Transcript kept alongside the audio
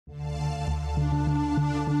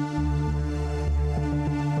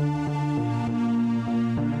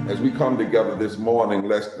As we come together this morning,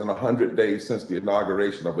 less than 100 days since the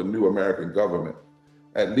inauguration of a new American government,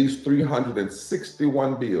 at least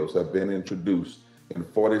 361 bills have been introduced in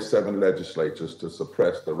 47 legislatures to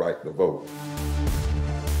suppress the right to vote.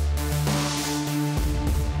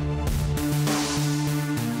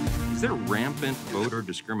 Is there rampant voter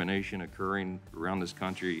discrimination occurring around this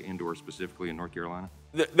country, and/or specifically in North Carolina?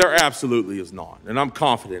 There absolutely is not, and I'm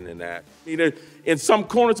confident in that. In some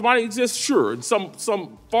corners it might exist, sure. In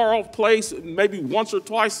some far-off place, maybe once or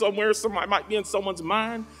twice somewhere, somebody might be in someone's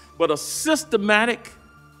mind. But a systematic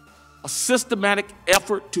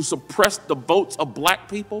effort to suppress the votes of black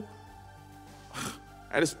people,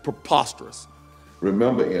 that is preposterous.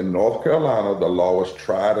 Remember, in North Carolina, the law was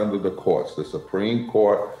tried under the courts. The Supreme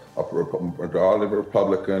Court, a majority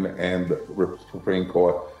Republican, and the Supreme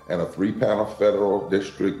Court, and a three-panel federal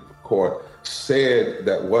district court said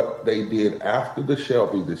that what they did after the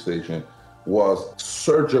Shelby decision was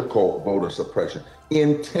surgical voter suppression,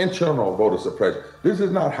 intentional voter suppression. This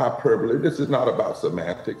is not hyperbole. This is not about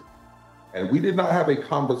semantics. And we did not have a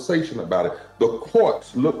conversation about it. The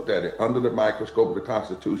courts looked at it under the microscope of the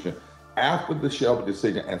Constitution after the Shelby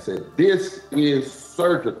decision and said, this is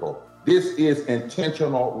surgical. This is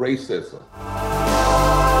intentional racism.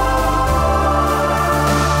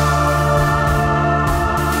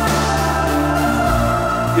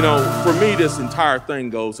 You know, for me, this entire thing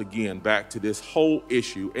goes again back to this whole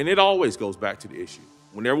issue, and it always goes back to the issue.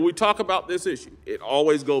 Whenever we talk about this issue, it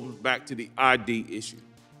always goes back to the ID issue.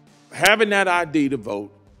 Having that ID to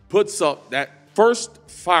vote puts up that first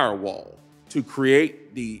firewall to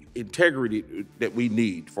create the integrity that we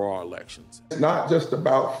need for our elections. It's not just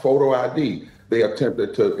about photo ID. They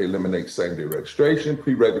attempted to eliminate same-day registration,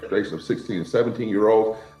 pre-registration of 16 and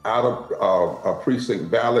 17-year-olds out of precinct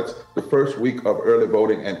ballots the first week of early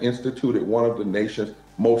voting, and instituted one of the nation's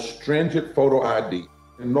most stringent photo ID.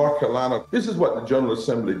 In North Carolina, this is what the General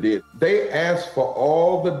Assembly did. They asked for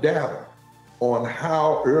all the data on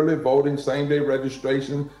how early voting, same-day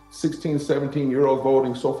registration, 16, 17-year-old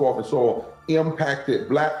voting, so forth and so on, impacted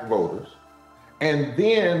black voters. And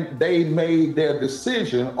then they made their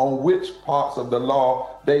decision on which parts of the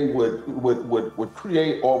law they would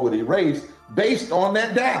create or would erase based on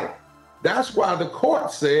that data. That's why the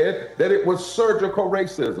court said that it was surgical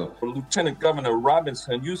racism. Lieutenant Governor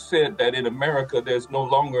Robinson, you said that in America, there's no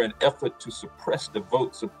longer an effort to suppress the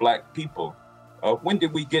votes of black people. When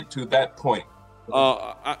did we get to that point?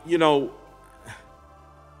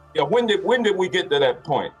 Yeah, when did we get to that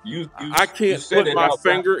point? I can't put my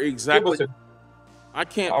finger exactly. I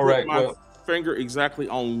can't put my finger exactly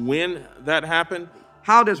on when that happened.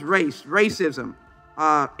 How does racism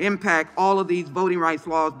impact all of these voting rights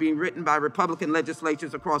laws being written by Republican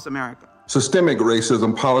legislatures across America? Systemic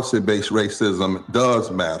racism, policy-based racism does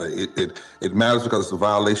matter. It matters because it's a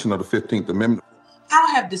violation of the 15th Amendment. How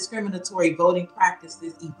have discriminatory voting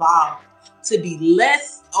practices evolved to be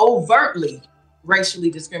less overtly racially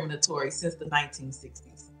discriminatory since the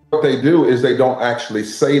 1960s? What they do is they don't actually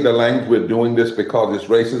say the language, we're doing this because it's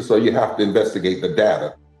racist, so you have to investigate the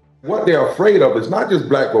data. What they're afraid of is not just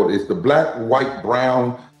black voters, it's the black, white,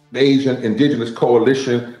 brown, Asian, indigenous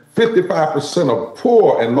coalition. 55% of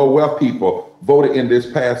poor and low wealth people voted in this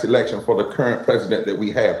past election for the current president that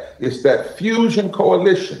we have. It's that fusion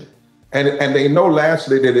coalition. And they know,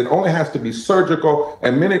 lastly, that it only has to be surgical,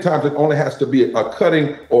 and many times it only has to be a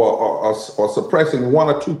cutting or suppressing 1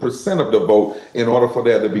 or 2% of the vote in order for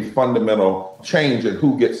there to be fundamental change in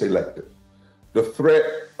who gets elected. The threat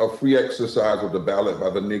of free exercise of the ballot by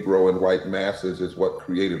the Negro and white masses is what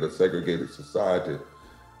created a segregated society.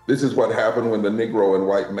 This is what happened when the Negro and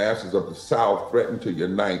white masses of the South threatened to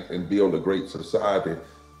unite and build a great society.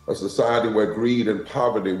 A society where greed and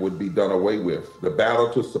poverty would be done away with. The battle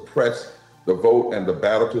to suppress the vote and the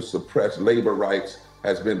battle to suppress labor rights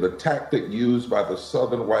has been the tactic used by the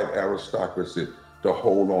Southern white aristocracy to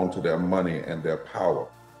hold on to their money and their power.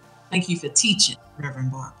 Thank you for teaching,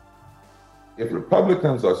 Reverend Barber. If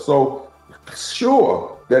Republicans are so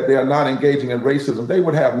sure that they are not engaging in racism, they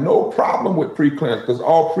would have no problem with pre-clearance, because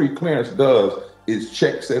all pre-clearance does is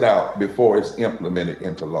checks it out before it's implemented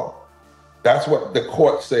into law. That's what the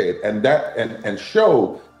court said, and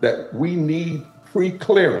showed that we need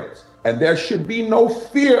pre-clearance, and there should be no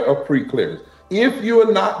fear of pre-clearance. If you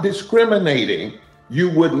are not discriminating, you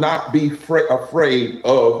would not be afraid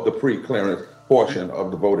of the pre-clearance portion of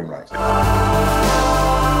the voting rights.